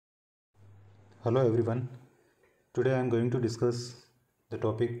Hello everyone. Today I am going to discuss the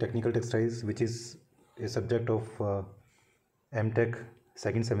topic technical textiles, which is a subject of M.Tech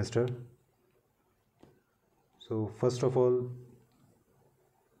second semester. So first of all,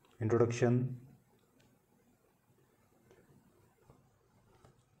 introduction.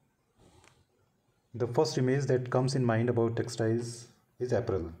 The first image that comes in mind about textiles is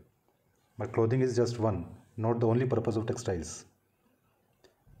apparel. But clothing is just one, not the only purpose of textiles.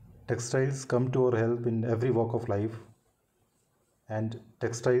 Textiles come to our help in every walk of life, and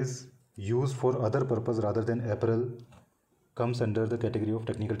textiles used for other purpose rather than apparel comes under the category of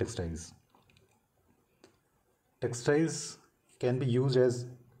technical textiles. Textiles can be used as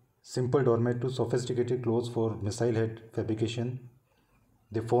simple doormat to sophisticated clothes for missile head fabrication.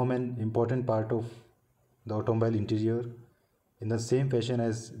 They form an important part of the automobile interior in the same fashion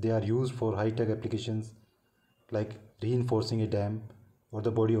as they are used for high-tech applications like reinforcing a dam or the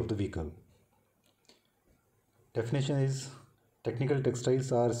body of the vehicle. Definition is technical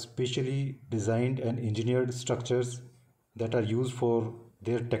textiles are specially designed and engineered structures that are used for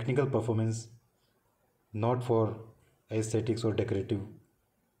their technical performance, not for aesthetics or decorative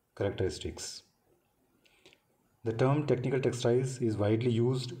characteristics. The term technical textiles is widely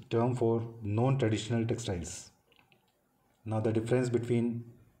used term for non-traditional textiles. Now the difference between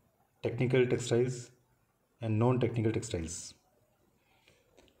technical textiles and non-technical textiles.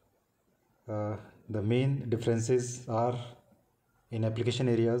 The main differences are in application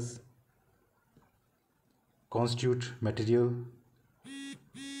areas, constitute material,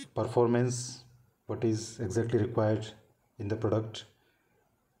 performance, what is exactly required in the product,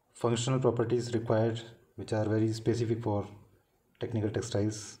 functional properties required, which are very specific for technical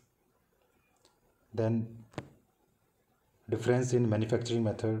textiles, then difference in manufacturing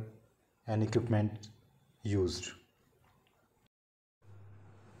method and equipment used.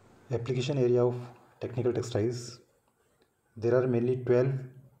 Application area of technical textiles. There are mainly 12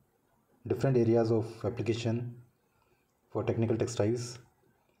 different areas of application for technical textiles.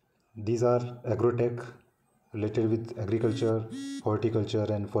 These are agrotech, related with agriculture, horticulture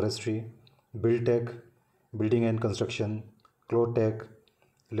and forestry; build tech, building and construction; cloth tech,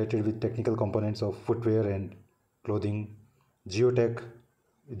 related with technical components of footwear and clothing; geotech,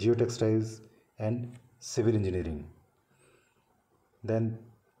 geotextiles and civil engineering. Then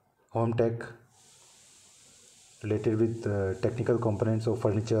home tech, related with technical components of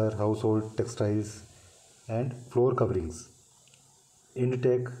furniture, household textiles and floor coverings; ind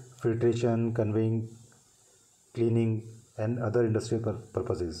tech, filtration, conveying, cleaning and other industrial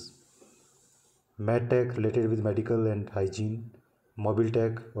purposes; M.Tech, related with medical and hygiene; mobile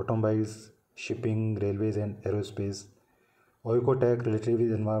tech, automobiles, shipping, railways and aerospace; oicotech, related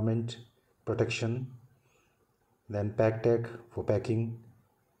with environment protection; then pack tech for packing;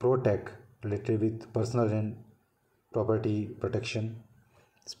 pro tech, related with personal and property protection;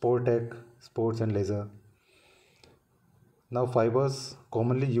 sport tech, sports and leisure. Now fibers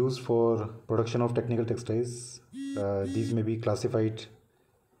commonly used for production of technical textiles. These may be classified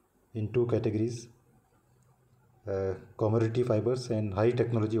in two categories: commodity fibers and high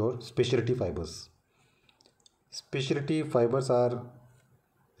technology or specialty fibers. Specialty fibers are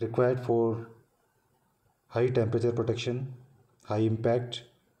required for high temperature protection, high impact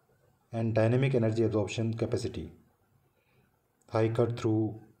and dynamic energy absorption capacity, high cut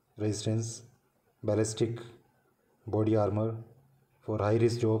through resistance, ballistic body armor for high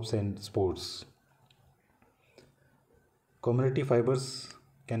risk jobs and sports. Commodity fibers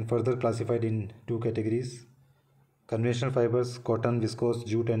can further classified in two categories: conventional fibers, cotton, viscose,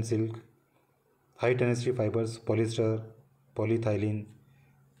 jute and silk; high tenacity fibers, polyester, polyethylene,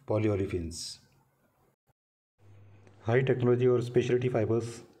 polyolefins. High technology or specialty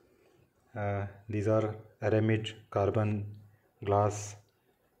fibers, these are aramid, carbon, glass,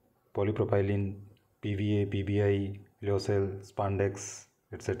 polypropylene, PVA, PBI, lyocell, spandex,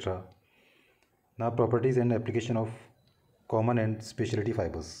 etc. Now properties and application of common and specialty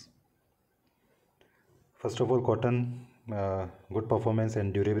fibers. First of all, cotton, good performance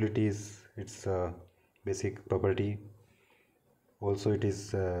and durability is its basic property. Also it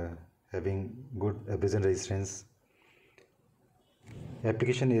is having good abrasion resistance.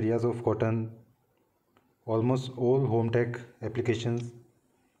 Application areas of cotton: almost all home tech applications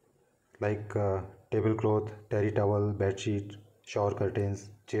like tablecloth, terry towel, bedsheet, shower curtains,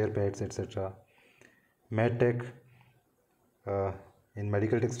 chair pads, etc. M.Tech, in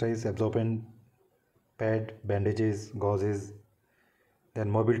medical textiles, absorbent pad, bandages, gauzes.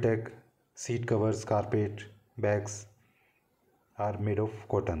 Then mobile tech, seat covers, carpet, bags are made of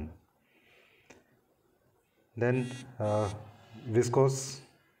cotton. Then viscose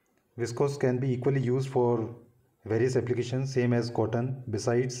Viscose can be equally used for various applications, same as cotton.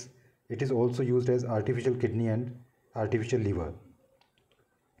 Besides, it is also used as artificial kidney and artificial liver.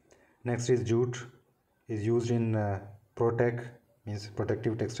 Next is jute, is used in protect, means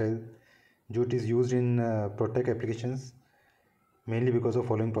protective textile. Jute is used in protect applications mainly because of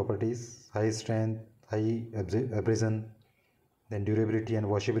following properties: high strength, high abrasion, then durability and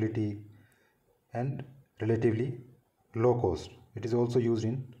washability, and relatively low cost. It is also used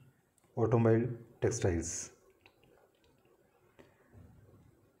in automobile textiles.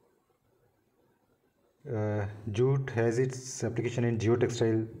 Jute has its application in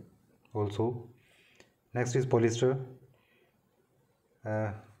geotextile also. Next is polyester.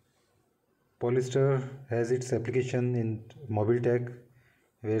 Polyester has its application in mobile tech,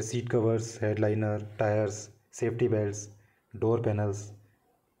 where seat covers, headliner, tires, safety belts, door panels,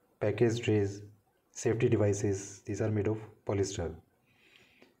 package trays, safety devices, these are made of polyester.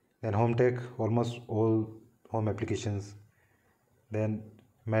 Then home tech, almost all home applications. Then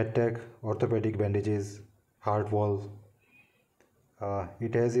M.Tech, orthopedic bandages, heart valve.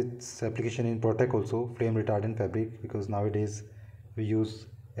 It has its application in protect also, flame retardant fabric, because nowadays we use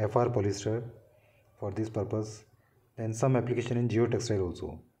FR polyester for this purpose. Then some application in geotextile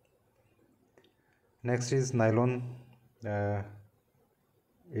also. Next is nylon.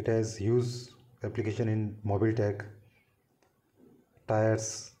 It has huge application in mobile tech,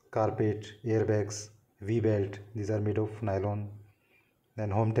 tires, carpet, airbags, V-belt, these are made of nylon. Then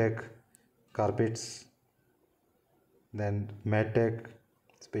home tech, carpets. Then M.Tech,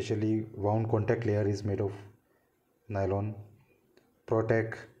 especially wound contact layer, is made of nylon.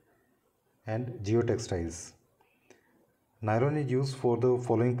 Protect and geotextiles. Nylon is used for the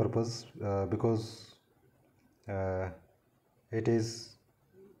following purpose, because it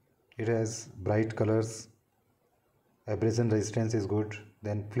has bright colors, abrasion resistance is good,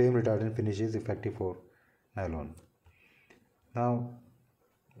 then flame retardant finish is effective for nylon. Now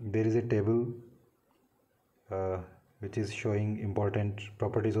there is a table which is showing important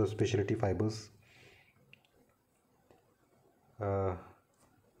properties of specialty fibers.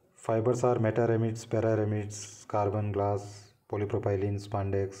 Fibers are meta-aramids, para-aramids, carbon, glass, polypropylene,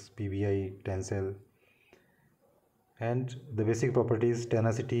 spandex, PBI, tencel. And the basic properties: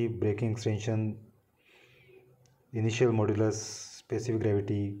 tenacity, breaking extension, initial modulus, specific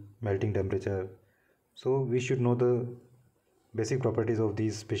gravity, melting temperature. So we should know the basic properties of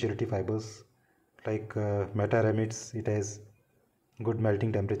these specialty fibers. Like meta-aramids, it has good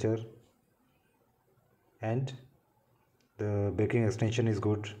melting temperature and the breaking extension is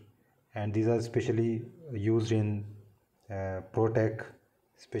good, and these are especially used in protect,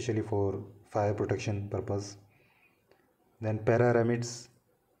 especially for fire protection purpose. Then para-aramids,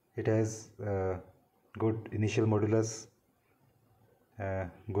 it has good initial modulus,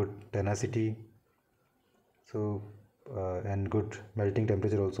 good tenacity, so and good melting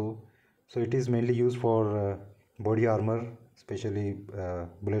temperature also. So it is mainly used for body armor, especially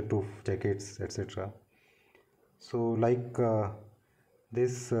bulletproof jackets, etc. So like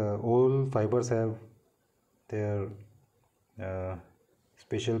this, all fibers have their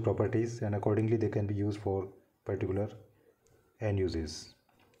special properties, and accordingly they can be used for particular end uses.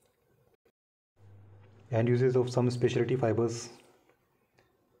 End uses of some specialty fibers,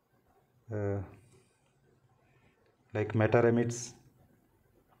 like meta-aramids,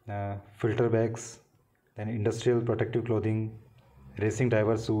 filter bags, then industrial protective clothing, racing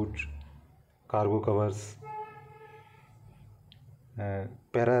driver suit, cargo covers.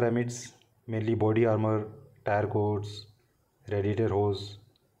 Para-aramids, mainly body armor, tire coats, radiator hose,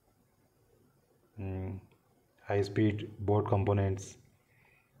 high-speed boat components.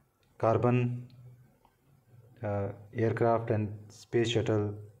 Carbon, aircraft and space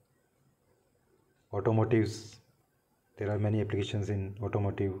shuttle, automotives. There are many applications in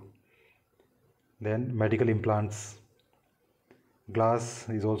automotive. Then medical implants. Glass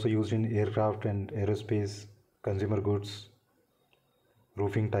is also used in aircraft and aerospace, consumer goods,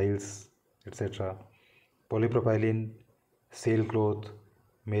 roofing tiles, etc. Polypropylene, sailcloth,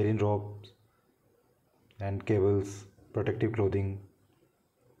 marine ropes and cables, protective clothing.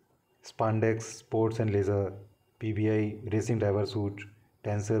 Spandex, sports and laser, PBI, racing driver suit,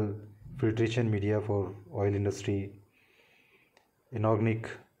 tencel, filtration media for oil industry, inorganic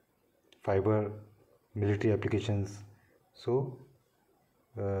fiber, military applications. So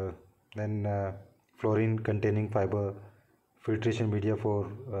then fluorine containing fiber, filtration media for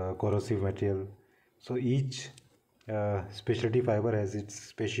corrosive material. So each specialty fiber has its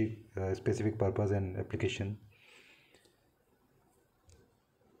specific purpose and application.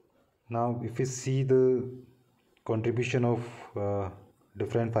 Now if we see the contribution of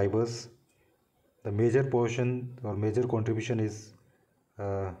different fibers. The major portion or major contribution is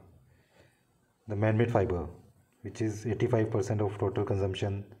uh, the man-made fiber, which is 85% of total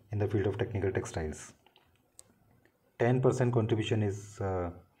consumption in the field of technical textiles. 10% contribution is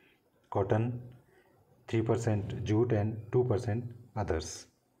cotton, 3% jute, and 2% others.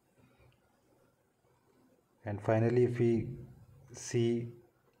 And finally, if we see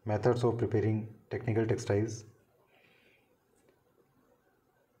methods of preparing technical textiles,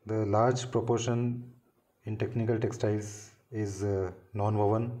 the large proportion in technical textiles is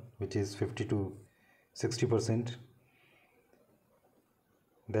non-woven, which is 50 to 60%.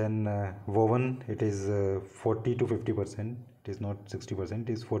 Then woven, it is 40 to 50%. It is not 60%, it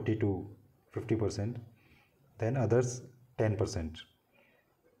is 40 to 50%. Then others 10%.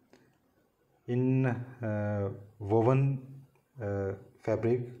 In woven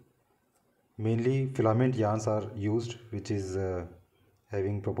fabric, mainly filament yarns are used, which is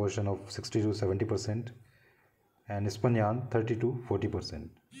having proportion of 60 to 70%, and spun yarn 30 to 40%.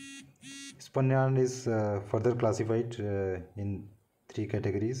 Spun yarn is further classified in three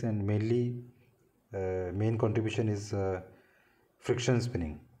categories, and mainly main contribution is friction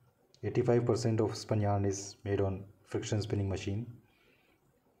spinning. 85% of spun yarn is made on friction spinning machine,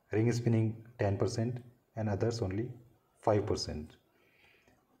 ring spinning 10%, and others only 5%.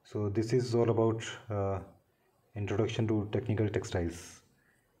 So this is all about introduction to technical textiles.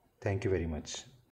 Thank you very much.